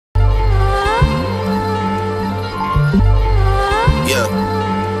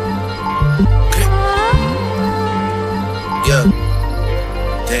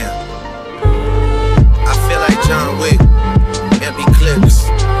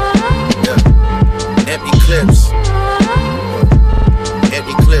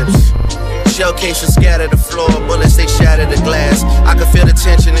glass. I could feel the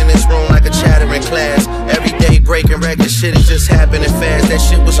tension in this room like a chattering class. Every day breaking records, shit is just happening fast. That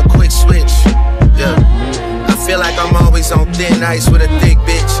shit was a quick switch. Yeah. I feel like I'm always on thin ice with a thick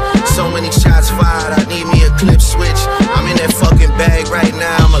bitch. So many shots fired, I need me a clip switch. I'm in that fucking bag right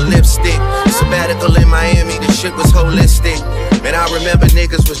now, I'm a lipstick. Sabbatical in Miami, the shit was holistic. And I remember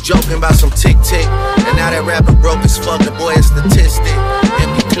niggas was joking about some tick-tick. And now that rapper broke as fuck, the boy is statistic.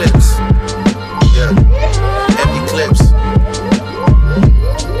 Empty clips. Yeah, empty clips.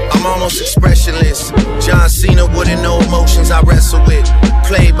 I'm almost expressionless. John Cena wouldn't know emotions I wrestle with.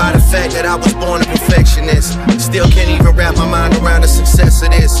 Played by the fact that I was born a perfectionist. Still can't even wrap my mind around the success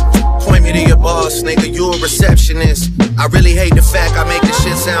of this. Point me to your boss, nigga, you a receptionist. I really hate the fact I make this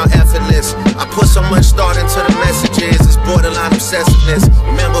shit sound effortless. I put so much thought into the messages, it's borderline obsessiveness.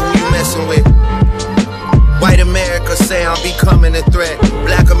 Remember who you messing with. White America say I'm becoming a threat.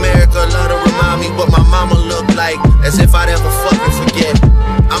 Black America love to remind me what my mama looked like, as if I'd ever fucking forget.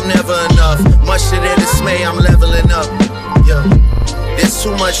 I'm never enough, much to their dismay, I'm leveling up. Yeah. There's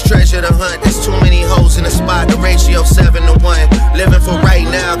too much treasure to hunt, there's too many hoes in the spot, the ratio 7 to 1. Living for right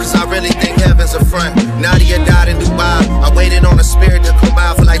now, cause I really think heaven's a front. Nadia died in Dubai, I waited on a spirit to come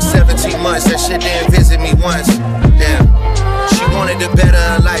by for like 17 months. That shit didn't visit me once, damn. She wanted to better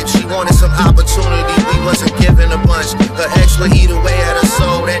her life, she wanted some opportunity, we wasn't given a bunch. Her ex would eat away at her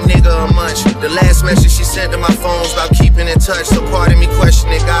soul, that nigga a munch. The last message she sent to my phone's about keeping in touch. So part of me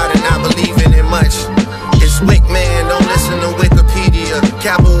questioning God and not believing in much. It's Wick Man, don't listen to Wikipedia.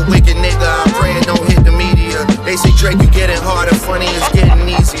 Capital wicked nigga, I pray it don't hit the media. They say Drake, you getting harder, funny is getting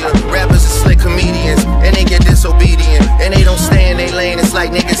easier. Rappers are slick comedians, and they get disobedient. And they don't stay in their lane, it's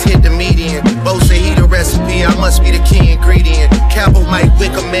like niggas hit the median. Both say he the recipe, I must be the key ingredient. Capo might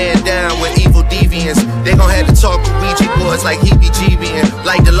wick a man down with evil deviants. They gon' have to talk to Ouija boards like he be GBing.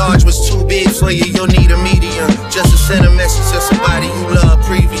 Like the large was too big for you, you'll need a medium.